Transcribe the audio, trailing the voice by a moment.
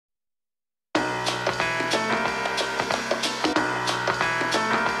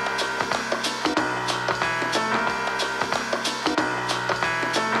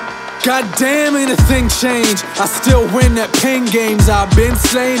God damn, ain't a thing changed. I still win at pin games. I've been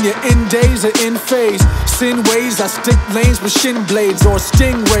slain, you're in days or in phase. Sin ways, I stick lanes with shin blades or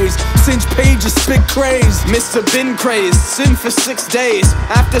stingrays. Cinch pages, spit craze. Mr. Bin crazed, sin for 6 days.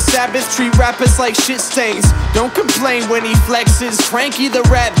 After Sabbath, treat rappers like shit stains. Don't complain when he flexes. Cranky the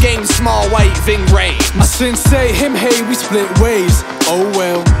rap game, small white Ving Ray. My sensei, him, hey, we split ways. Oh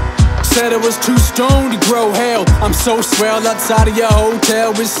well. Said I was too stoned to grow hell. I'm so swell outside of your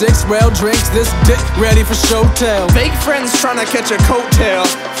hotel with 6 well drinks, this dick ready for showtime. Fake friends tryna catch a coattail.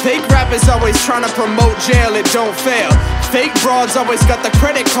 Fake rappers always tryna promote jail, it don't fail. Fake broads always got the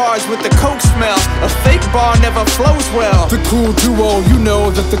credit cards with the coke smell. A fake bar never flows well. The cool duo, you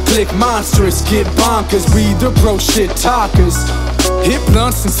know that the click monstrous. Get bonkers, we the bro shit talkers. Hit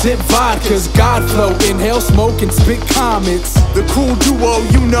blunts and sip vodkas. God flow, inhale smoke and spit comets. The cool duo,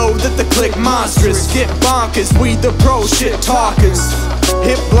 you know that the click monstrous. Get bonkers, we the pro shit talkers.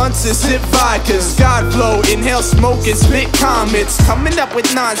 Hit blunts and sip vodkas. God flow, inhale smoke and spit comets. Coming up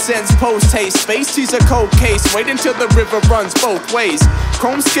with nonsense, post haste. Space teaser cold case, wait until the river runs both ways.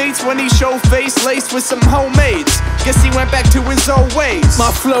 Chrome skates when he show face, laced with some homemades. Guess he went back to his old ways.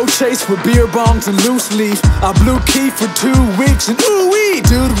 My flow chased with beer bongs and loose leaf. I blew key for 2 weeks and ooh-wee.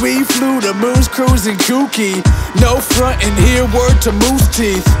 Dude, we flew to Moose cruising kooky. No front and here, word to Moose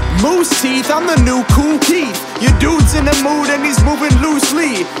Teeth. Moose Teeth, I'm the new cool Keith. Your dude's in the mood and he's moving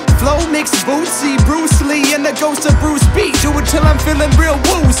loosely. Flow mixed Bootsy, Bruce Lee, and the ghost of Bruce B. Do it till I'm feeling real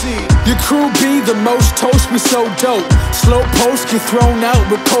woozy. Your crew be the most toast, we so dope. Slow posts get thrown out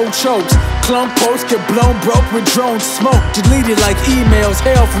with cold chokes. Clump posts get blown broke with drone smoke. Deleted like emails,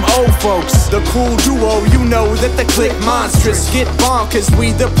 hail from old folks. The cool duo, you know that the click monstrous. Get bonkers,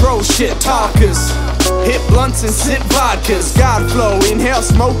 we the pro shit talkers. Hit blunts and sip vodkas. God flow, inhale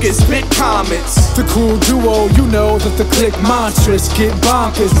smoke and spit comets. The cool duo, you know that the click monstrous. Get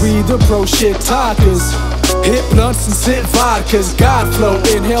bonkers, we the pro shit talkers. Hit blunts and sip vodkas. God flow,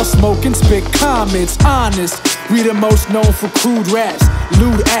 inhale smoke and spit comets. Honest, we the most known for crude raps.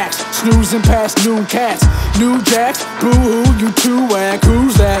 Lewd acts, snoozing past noon cats. New jacks, boo-hoo, you too whack.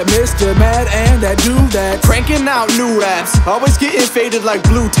 Who's that? Mr. Mad and that dude that cranking out new raps, always getting faded like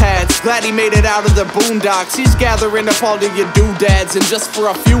blue tats. Glad he made it out of the boondocks. He's gathering up all of your doodads, and just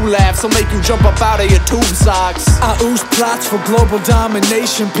for a few laughs, he'll make you jump up out of your tube socks. I ooze plots for global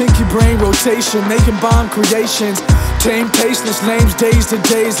domination. Pinky brain rotation, making bomb creations. Tame, tasteless names, days to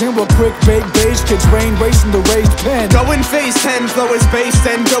days. And we're quick baked beige kids, rain racing the raised pen. Going face 10, flow is base,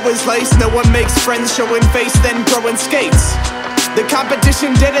 then go is lace. No one makes friends, showing face, then growing skates. The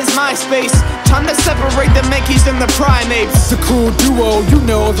competition dead as MySpace. Time to separate the monkeys and the primates. The cool duo, you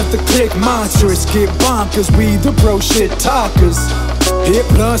know that the click monstrous. Get bonkers, we the bro shit talkers. Hit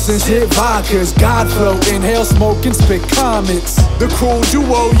blunts and hit vodkas. God flow, inhale smoke and spit comets. The cool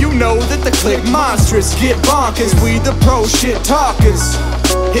duo, you know that the click monstrous. Get bonkers, we the pro shit talkers.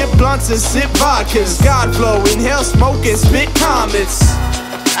 Hit blunts and sip vodkas. God flow, inhale smoke and spit comets.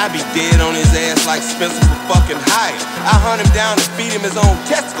 I be dead on his ass like Spencer for fucking hire. I hunt him down and feed him his own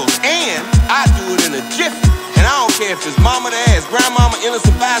testicles, and I do it in a jiffy. And I don't care if it's mama to ass, grandmama,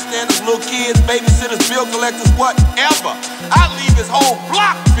 innocent bystanders, little kids, babysitters, bill collectors, whatever. I leave his whole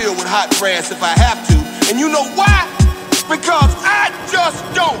block filled with hot grass if I have to. And you know why? Because I just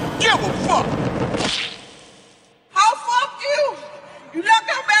don't give a fuck.